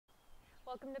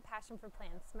Welcome to Passion for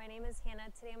Plants. My name is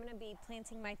Hannah. Today I'm going to be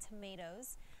planting my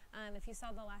tomatoes. If you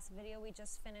saw the last video, we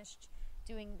just finished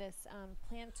doing this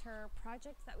planter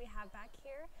project that we have back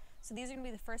here. So these are going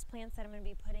to be the first plants that I'm going to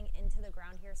be putting into the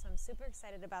ground here, so I'm super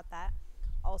excited about that.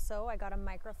 Also, I got a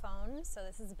microphone, so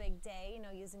this is a big day,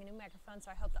 using a new microphone,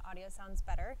 so I hope the audio sounds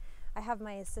better. I have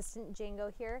my assistant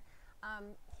Django here.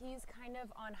 He's kind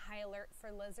of on high alert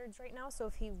for lizards right now, so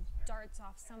if he darts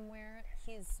off somewhere,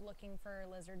 he's looking for a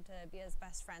lizard to be his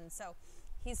best friend. So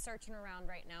he's searching around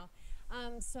right now.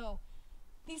 So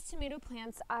these tomato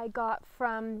plants I got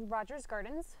from Rogers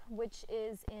Gardens, which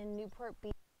is in Newport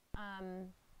Beach.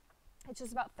 It's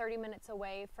just about 30 minutes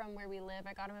away from where we live.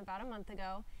 I got them about a month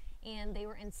ago, and they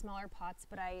were in smaller pots,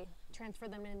 but I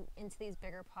transferred them into these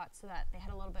bigger pots so that they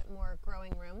had a little bit more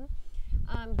growing room.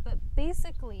 But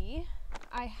basically,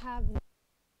 I have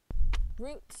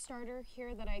root starter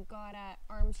here that I got at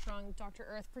Armstrong Dr.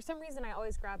 Earth. For some reason, I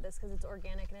always grab this because it's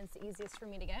organic and it's the easiest for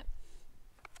me to get.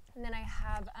 And then I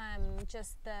have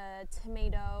just the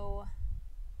tomato,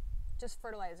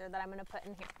 fertilizer that I'm going to put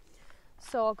in here.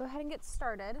 So I'll go ahead and get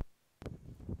started.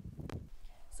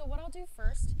 So what I'll do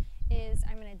first is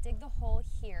I'm going to dig the hole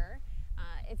here.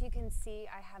 If you can see,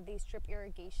 I have these drip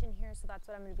irrigation here, so that's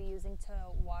what I'm going to be using to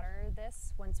water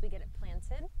this once we get it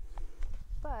planted.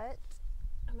 But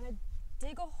I'm going to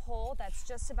dig a hole that's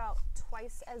just about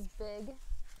twice as big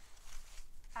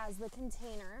as the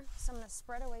container. So I'm going to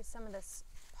spread away some of this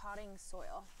potting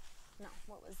soil. No,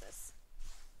 what was this?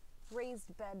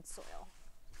 Raised bed soil.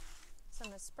 So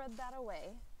I'm going to spread that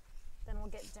away. Then we'll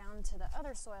get down to the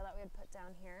other soil that we had put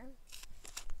down here.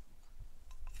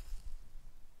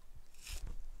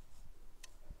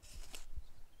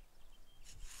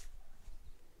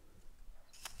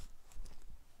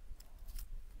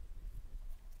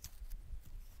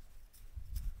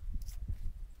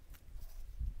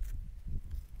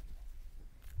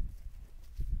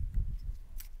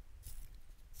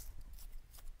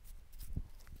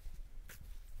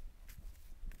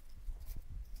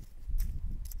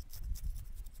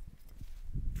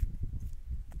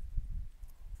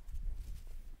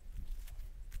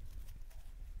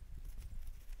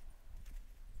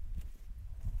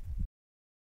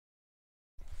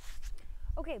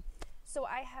 Okay, so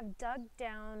I have dug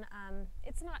down,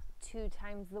 it's not 2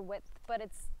 times the width, but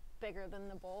it's bigger than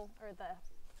the bowl or the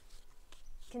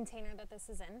container that this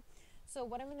is in. So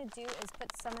what I'm going to do is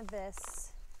put some of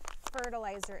this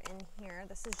fertilizer in here.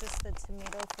 This is just the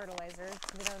tomato fertilizer,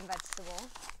 tomato and vegetable.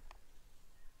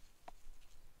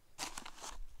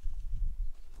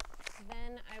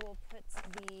 Then I will put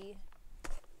the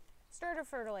starter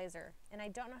fertilizer, and I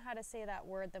don't know how to say that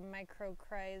word, the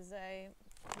microcrysite,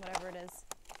 whatever it is.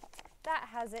 That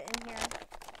has it in here,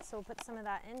 so we'll put some of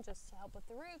that in just to help with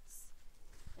the roots,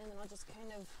 and then I'll just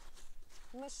kind of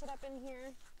mush it up in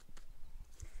here.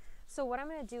 So what I'm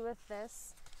going to do with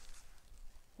this,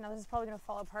 now this is probably going to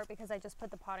fall apart because I just put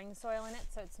the potting soil in it,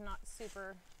 so it's not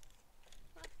super,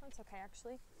 well, that's okay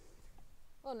actually.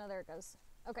 Oh no, there it goes.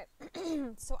 Okay,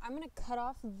 so I'm going to cut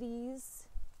off these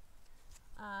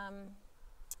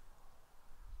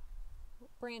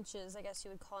branches, I guess you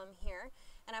would call them here,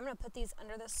 and I'm going to put these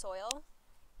under the soil,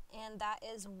 and that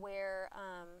is where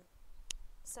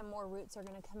some more roots are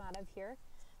going to come out of here.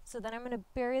 So then I'm going to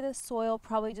bury the soil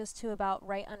probably just to about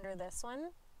right under this one.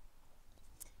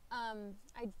 I'm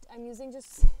using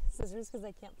just scissors because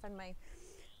I can't find my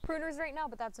pruners right now,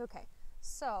 but that's okay.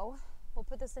 So we'll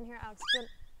put this in here. Alex,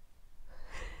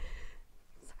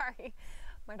 sorry,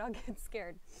 my dog gets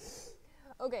scared.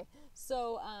 Okay,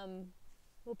 so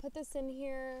we'll put this in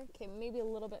here. Okay, maybe a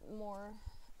little bit more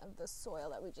of the soil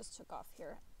that we just took off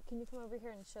here. Can you come over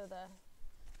here and show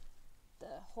the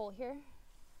hole here?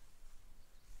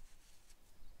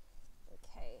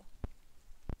 Okay,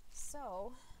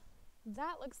 so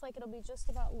that looks like it'll be just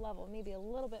about level, maybe a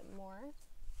little bit more.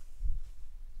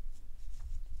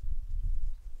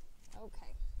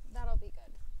 Okay, that'll be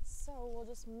good. So we'll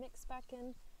just mix back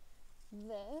in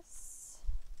this.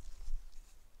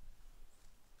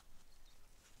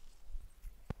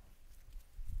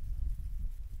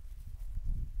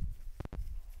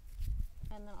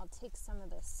 And then I'll take some of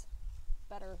this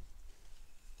better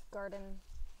garden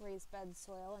raised bed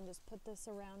soil and just put this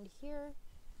around here.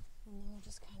 And then we'll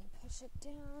just kind of push it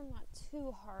down, not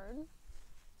too hard.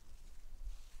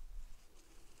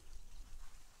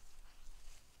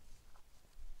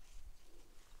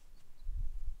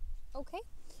 Okay,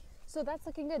 so that's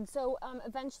looking good. So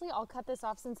eventually I'll cut this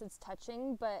off since it's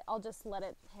touching, but I'll just let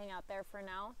it hang out there for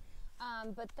now.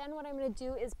 But then what I'm going to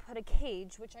do is put a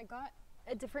cage, which I got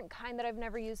a different kind that I've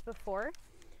never used before.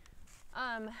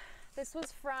 This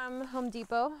was from Home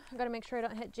Depot. I gotta make sure I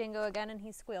don't hit Django again and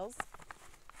he squeals.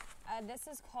 This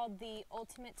is called the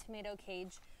Ultimate Tomato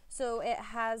Cage. So it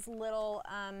has little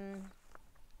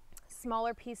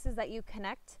smaller pieces that you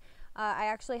connect. I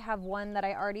actually have one that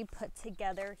I already put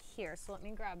together here, so let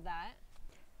me grab that.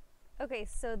 Okay,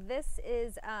 so this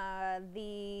is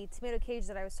the tomato cage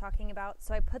that I was talking about.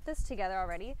 So I put this together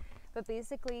already, but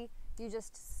basically you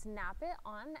just snap it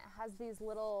on. It has these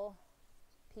little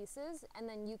pieces, and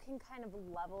then you can kind of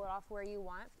level it off where you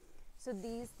want. So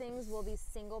these things will be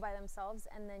single by themselves,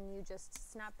 and then you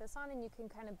just snap this on and you can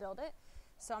kind of build it.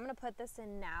 So I'm gonna put this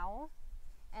in now,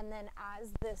 and then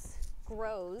as this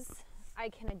grows, I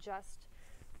can adjust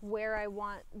where I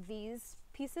want these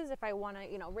pieces. If I wanna,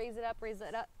 you know, raise it up,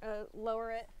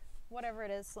 lower it, whatever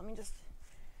it is. So let me just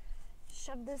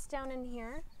shove this down in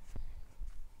here.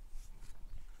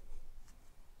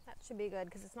 That should be good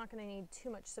because it's not gonna need too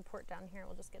much support down here.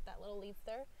 We'll just get that little leaf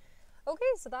there. Okay,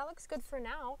 so that looks good for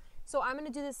now. So I'm gonna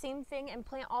do the same thing and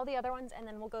plant all the other ones, and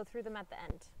then we'll go through them at the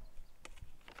end.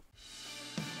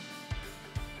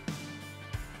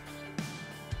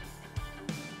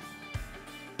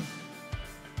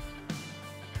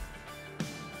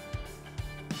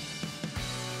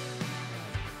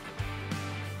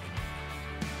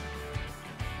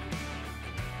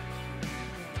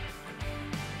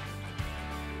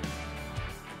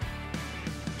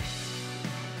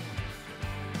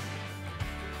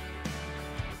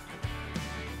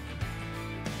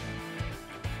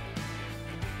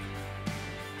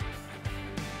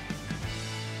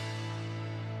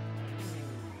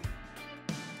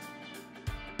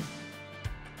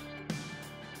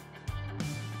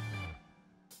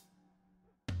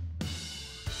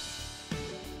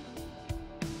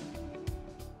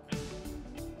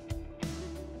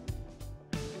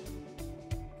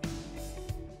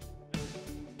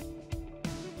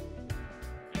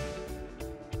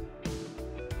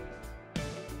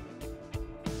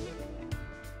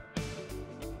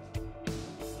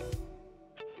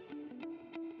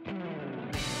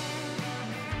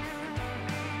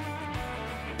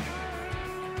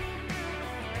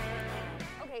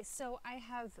 Okay, so I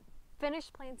have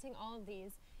finished planting all of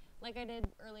these. Like I did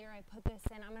earlier, I put this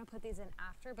in. I'm going to put these in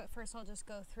after, but first I'll just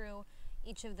go through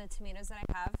each of the tomatoes that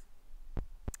I have.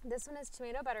 This one is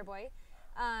Tomato Better Boy.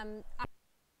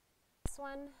 This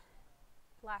one,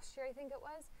 last year I think it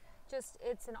was. Just,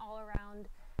 it's an all-around,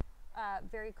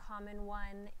 very common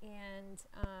one, and,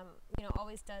 you know,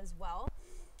 always does well.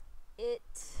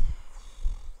 Let's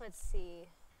see,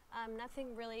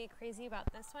 nothing really crazy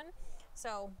about this one.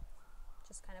 So,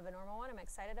 just kind of a normal one. I'm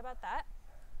excited about that.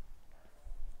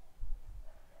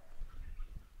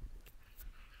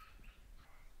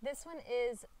 This one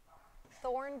is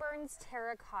Thornburn's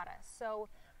Terracotta. So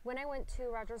when I went to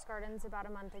Rogers Gardens about a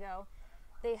month ago,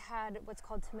 they had what's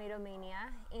called Tomato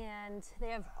Mania, and they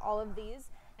have all of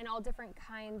these and all different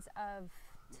kinds of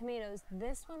tomatoes.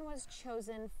 This one was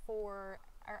chosen for,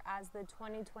 or as the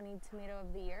 2020 Tomato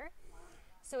of the Year.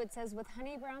 So it says, with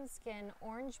honey brown skin,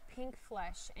 orange pink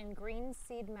flesh, and green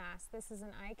seed mass, this is an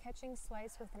eye-catching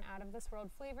slice with an out-of-this-world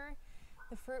flavor.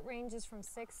 The fruit range is from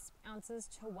 6 ounces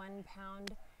to 1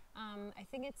 pound. I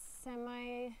think it's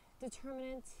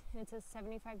semi-determinate, and it says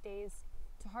 75 days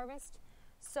to harvest.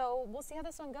 So we'll see how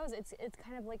this one goes. It's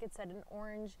kind of, like it said, an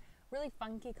orange, really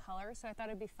funky color. So I thought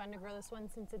it'd be fun to grow this one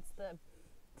since it's the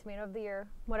Tomato of the Year,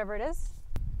 whatever it is.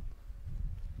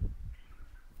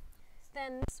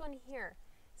 Then this one here,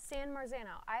 San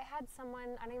Marzano. I had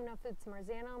someone, I don't even know if it's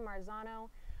Marzano,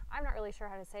 I'm not really sure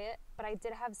how to say it, but I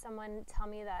did have someone tell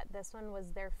me that this one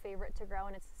was their favorite to grow,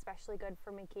 and it's especially good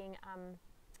for making,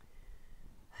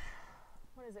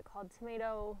 what is it called?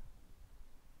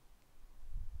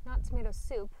 Not tomato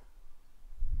soup.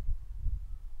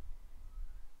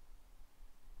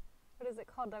 What is it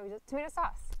called? Tomato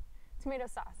sauce. Tomato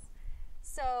sauce.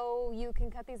 So you can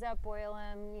cut these up, boil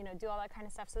them, you know, do all that kind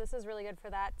of stuff. So this is really good for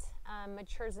that.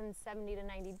 Matures in 70 to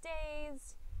 90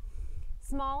 days.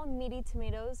 Small, meaty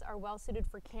tomatoes are well suited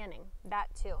for canning. That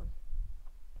too.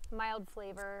 Mild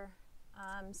flavor.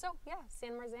 So yeah,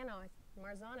 San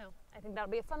Marzano. I think that'll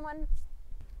be a fun one.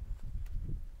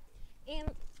 And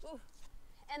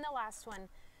the last one.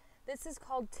 This is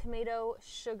called Tomato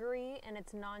Sugary, and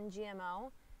it's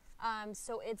non-GMO.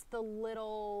 So it's the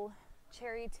little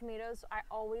cherry tomatoes. I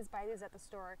always buy these at the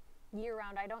store year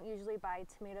round. I don't usually buy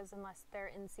tomatoes unless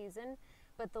they're in season,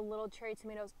 but the little cherry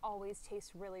tomatoes always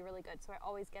taste really, really good. So I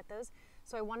always get those.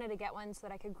 So I wanted to get one so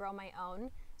that I could grow my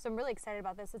own. So I'm really excited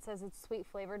about this. It says it's sweet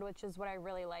flavored, which is what I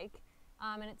really like.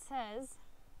 And it says,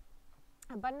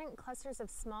 abundant clusters of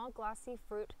small glossy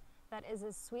fruit that is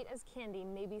as sweet as candy,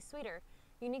 maybe sweeter.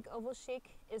 Unique oval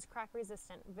shake is crack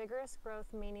resistant. Vigorous growth,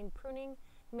 meaning pruning,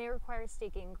 may require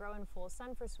staking. Grow in full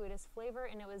sun for sweetest flavor,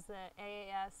 and it was the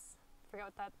AAS, forget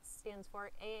what that stands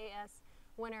for, AAS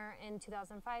winner in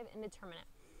 2005, indeterminate.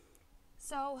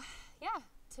 So yeah,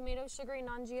 tomato sugary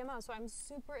non-GMO. So I'm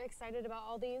super excited about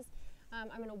all these. I'm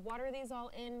going to water these all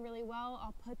in really well.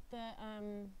 I'll put the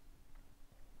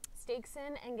stakes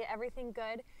in and get everything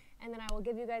good, and then I will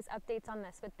give you guys updates on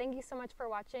this. But thank you so much for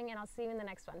watching, and I'll see you in the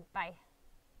next one. Bye.